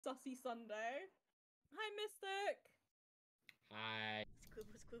Sussy Sunday. Hi, Mystic. Hi.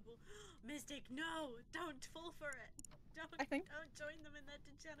 Squibble, squibble. Mystic, no! Don't fall for it! Don't join them in their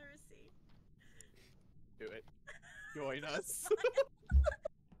degeneracy. Do it. Join us.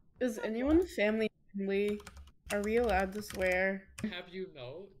 Is anyone family friendly? Are we allowed to swear? Have you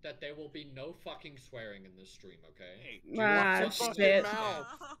know that there will be no fucking swearing in this stream, okay? Ah, shit.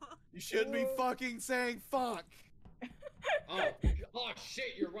 You shouldn't be fucking saying fuck. Oh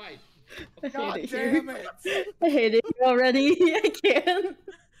shit, you're right. God damn it. I hate it already. I can't.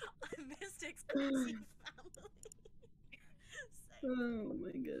 Mystic's family. Oh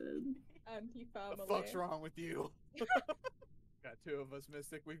my god. Anti-family. What the fuck's wrong with you? Got two of us,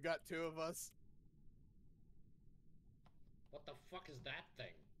 Mystic. We've got two of us. What the fuck is that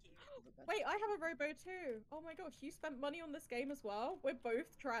thing? Wait, I have a robo too. Oh my gosh, you spent money on this game as well? We're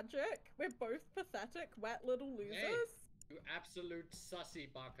both tragic. We're both pathetic, wet little losers. Hey, you absolute sussy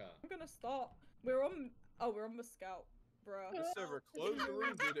baka. I'm gonna stop. We're on the scout, bruh. The server closed the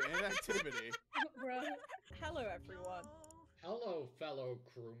room due to inactivity. Bruh. Hello, everyone. Hello, fellow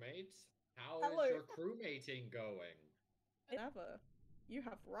crewmates. How is your crewmating going? Never. You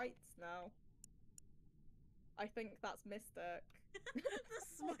have rights now. I think that's Mystic. The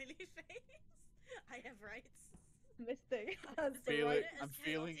smiley face. I have rights. Mystic has the right. I'm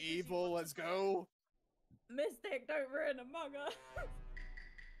feeling evil. Let's go. Mystic, don't ruin Among Us.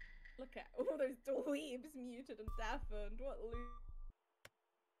 Look at all those dweebs muted and deafened. What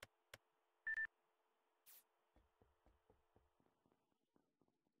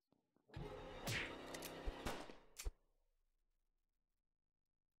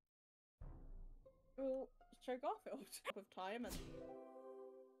Well, show Garfield with time and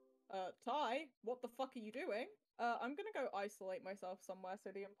Ty, what the fuck are you doing? I'm gonna go isolate myself somewhere so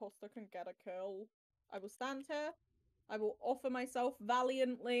the imposter can get a kill. I will stand here. I will offer myself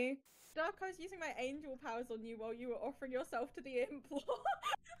valiantly. Dirk, I was using my angel powers on you while you were offering yourself to the implore.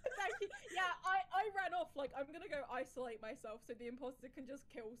 Thank you. Yeah, I ran off like I'm gonna go isolate myself so the imposter can just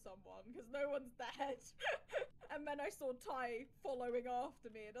kill someone because no one's dead. And then I saw Ty following after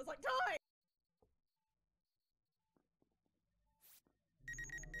me and I was like, Ty!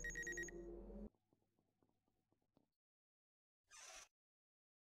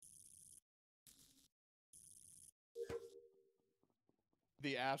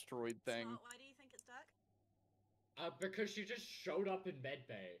 The asteroid thing. Smart, why do you think it's Dirk? Because she just showed up in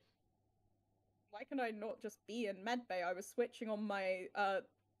medbay. Why can I not just be in medbay? I was switching on my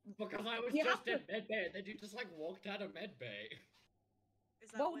Because I was just in medbay and then you just like walked out of medbay.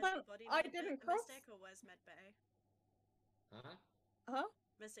 Is that where's the body? I didn't cross. Mystic or where's medbay? Huh? Huh?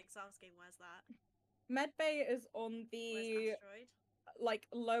 Mystic's asking where's that? Medbay is on the like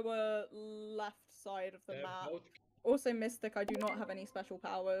lower left side of the map. Also, Mystic, I do not have any special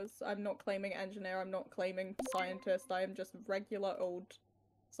powers. I'm not claiming engineer, I'm not claiming scientist, I am just regular old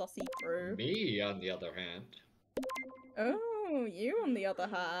sussy crew. Me, on the other hand. Oh, you on the other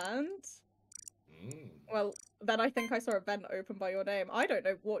hand. Well, then I think I saw a vent open by your name. I don't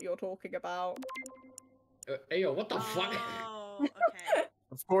know what you're talking about. Ayo, what the fuck? Oh, okay.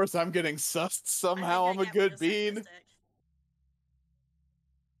 Of course I'm getting sussed somehow. I'm a good bean.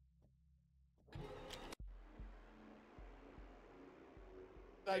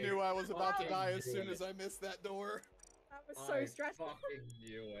 I knew I was about to die as soon as I missed that door. That was so stressful. I fucking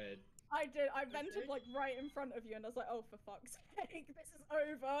knew it. I did. I vented like right in front of you and I was like, oh, for fuck's sake, this is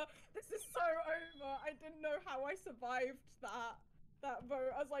over. This is so over. I didn't know how I survived that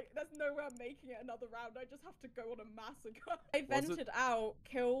vote. I was like, there's no way I'm making it another round. I just have to go on a massacre. I vented out,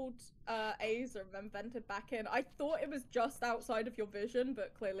 killed Aza, and then vented back in. I thought it was just outside of your vision,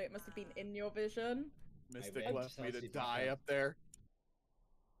 but clearly it must have been in your vision. Mystic left me to die up there.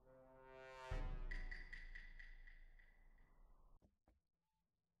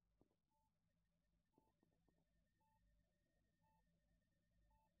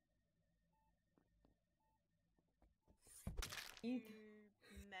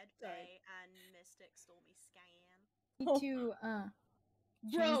 Medbay and Mystic Stormy scan. Me too,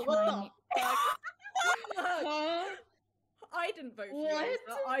 Bro, what the fuck? I didn't vote for you.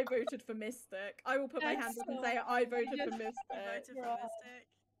 I voted for Mystic. I will put my hand up and say I voted for Mystic. Voted for Mystic.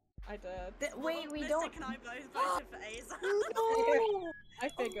 I did. Wait, we Mystic don't. and I both voted for Aza. No! I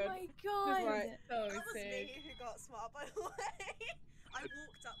figured. Oh my god! Right. That was me who got smart, by the way. I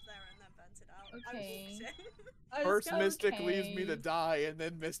walked up there and then vented out. Okay. I walked in. First Mystic leaves me to die, and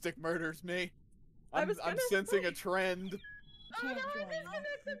then Mystic murders me. I'm sensing a trend. You can't join.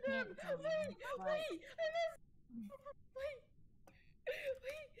 You can't join.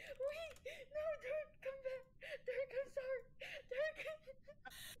 Wait, no, Dirk, come back. Dirk, I'm sorry. Dirk.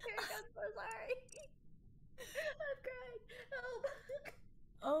 I'm so sorry. I'm crying. Help.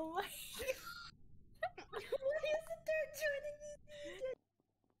 Oh my god. Why is the dirt joining me?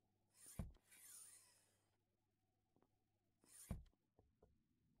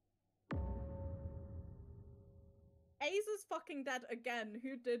 Aza's fucking dead again.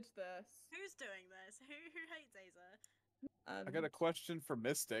 Who did this? Who's doing this? Who hates Aza? I got a question for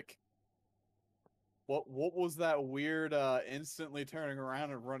Mystic. What was that weird instantly turning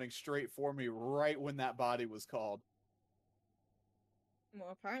around and running straight for me right when that body was called?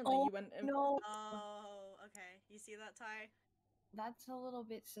 Well, apparently you went in. No. Oh, okay. You see that, Ty? That's a little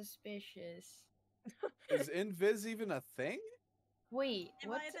bit suspicious. Is invis even a thing? Wait, It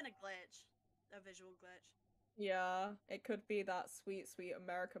what? might have been a glitch. A visual glitch. Yeah, it could be that sweet, sweet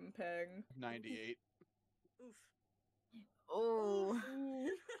American ping. 98. Oof. Oh. Ooh.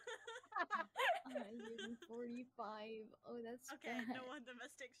 145. Oh, that's Okay, bad. no wonder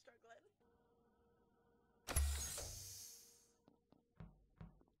Mystic's struggling.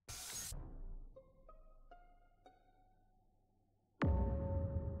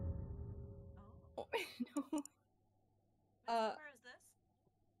 Oh, no. Where is this?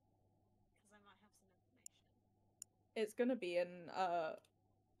 Because I might have some information. It's gonna be in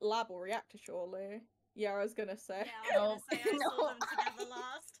lab or reactor, surely. Yeah, I was gonna say. Yeah, I was gonna say I saw No. them together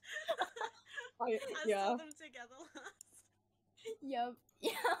last. I yeah. saw them together last. Yup.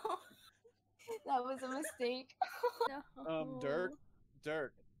 Yeah. That was a mistake. No.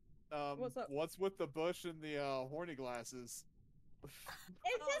 Dirk. What's up? What's with the bush and the horny glasses? It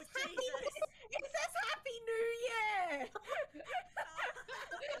Oh, says happy. Jesus. It says Happy New Year.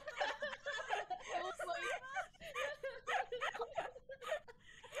 Oh my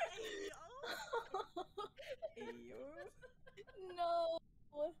No.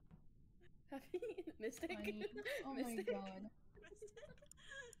 Happy Mystic. Oh my Mystic. god.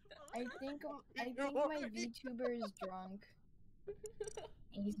 I think my VTuber is drunk.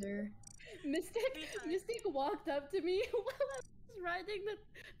 Either. Mystic walked up to me while I was riding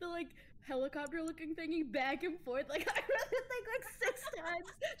the like helicopter looking thingy back and forth. Like I ran the thing like 6 times,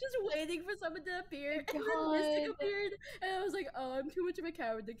 just waiting for someone to appear. And then Mystic God. appeared, and I was like, oh, I'm too much of a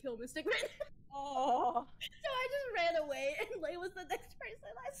coward to kill Mystic right now. Oh, So I just ran away, and Lay was the next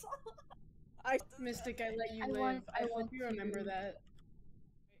person I saw. Mystic, I let you live. I hope you remember that.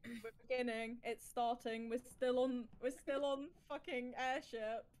 We're beginning. It's starting. We're still on fucking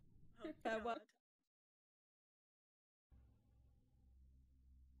airship. Oh, Farewell. God.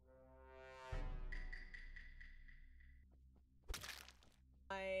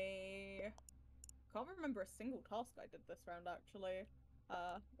 I can't remember a single task I did this round actually.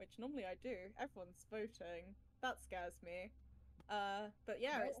 Which normally I do. Everyone's voting. That scares me. But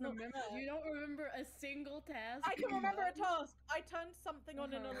yeah, it's not. You don't remember a single task? I can remember a task. I turned something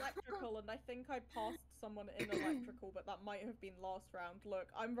on in electrical, and I think I passed someone in electrical, but that might have been last round.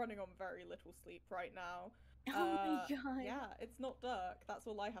 Look, I'm running on very little sleep right now. Oh my god. Yeah, it's not Dirk. That's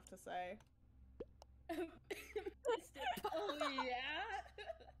all I have to say. Oh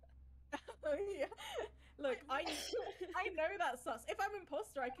yeah. Oh yeah. Look, I know that's sus. If I'm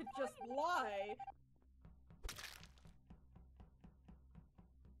imposter, I could just lie.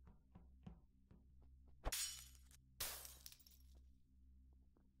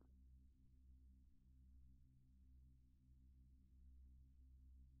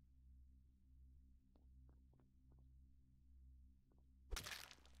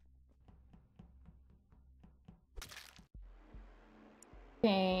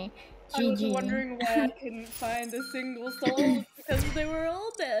 Okay. I was GG. wondering why I couldn't find a single soul because they were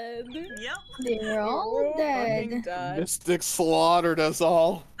all dead. Yep. They were all fucking dead. dead. Mystic slaughtered us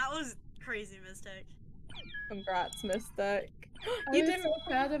all. That was crazy Mystic. Congrats, Mystic. I was so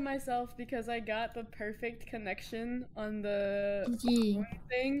proud of myself because I got the perfect connection on the GG.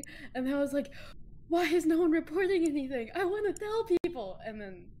 thing, and I was like, why is no one reporting anything? I want to tell people. And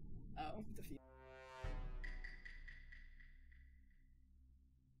then, oh, defeat.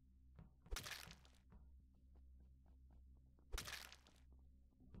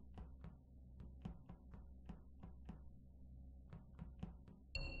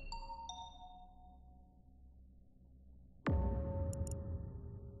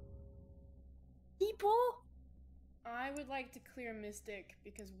 People? I would like to clear Mystic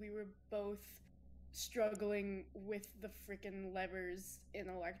because we were both struggling with the freaking levers in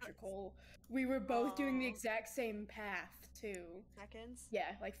electrical. We were both doing the Aw. exact same path too. Seconds?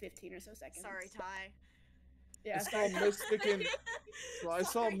 Yeah, like 15 or so seconds. Sorry, Ty. Yeah. I saw Mystic in I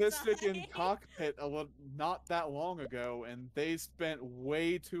saw Sorry, Mystic in Ty. cockpit not that long ago, and they spent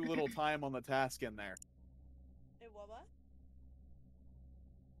way too little time on the task in there. It what?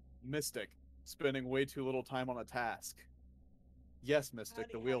 Mystic, spending way too little time on a task. Yes,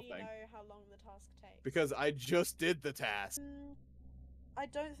 Mystic, the wheel thing. How do you know how long the task takes? Because I just did the task. I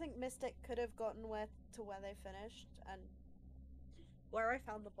don't think Mystic could have gotten where they finished, and where I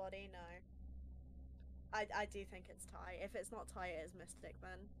found the body, no. I do think it's Ty. If it's not Ty, it is Mystic,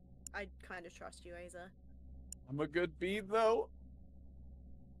 then I kind of trust you, Aza. I'm a good bead, though.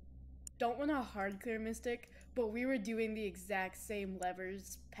 Don't want to hard clear Mystic, but we were doing the exact same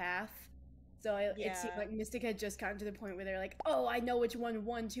levers path. So it seemed like Mystic had just gotten to the point where they're like, oh, I know which one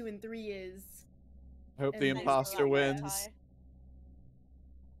 1, 2, and 3 is. I hope the imposter wins.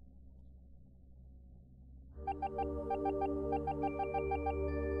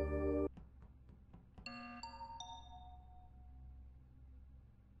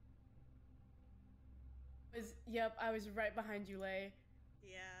 Yep, I was right behind you, Lay.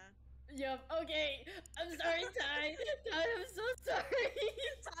 Yeah. Yep, okay. I'm sorry, Ty. Ty, I'm so sorry.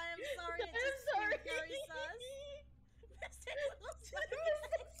 Ty, I'm sorry. I'm sorry. Very sus. Mystic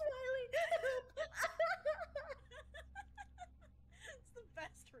smiling. It's the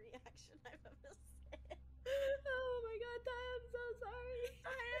best reaction I've ever seen. Oh my god, Ty, I'm so sorry.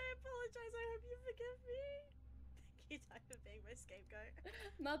 Ty, I apologize. I hope you forgive me. Thank you, Ty, for being my scapegoat.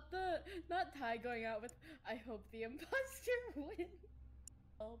 Not Ty going out with, I hope the imposter wins.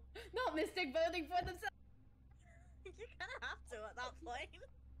 Oh, not Mystic voting for themselves. You kind of have to at that point.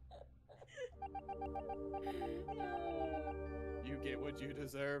 You get what you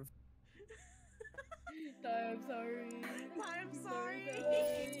deserve. Ty, I'm sorry. Ty, I'm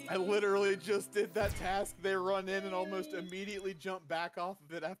sorry. I literally just did that task. They run in and almost immediately jump back off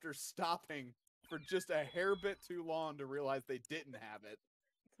of it after stopping for just a hair bit too long to realize they didn't have it.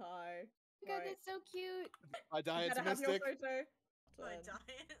 Ty. Oh God, that's so cute. If I die, it's Have your Mystic. photo. My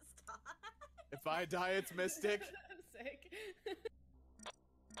diet's Ty. If I die, it's Mystic. I'm sick.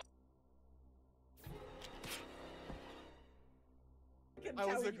 I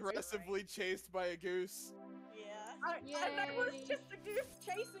was aggressively chased by a goose. Yeah. And I was just a goose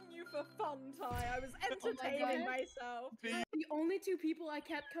chasing you for fun, Ty. I was entertaining myself. The only two people I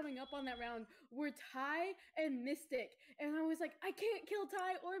kept coming up on that round were Ty and Mystic. And I was like, I can't kill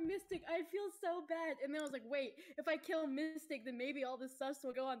Ty or Mystic. I feel so bad. And then I was like, wait, if I kill Mystic, then maybe all the sus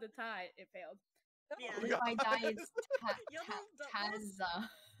will go on to Ty. It failed. Yeah. If I die, it's Taza.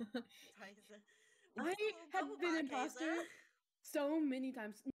 I have been imposter so many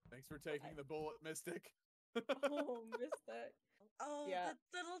times. Thanks for taking the bullet, Mystic. Oh, Mystic. Oh, Yeah.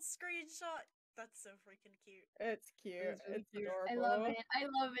 the little screenshot. That's so freaking cute. It's cute. Really It's cute. adorable. I love it. I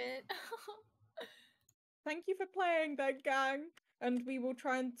love it. Thank you for playing then, gang. And we will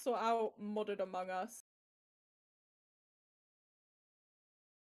try and sort out Modded Among Us.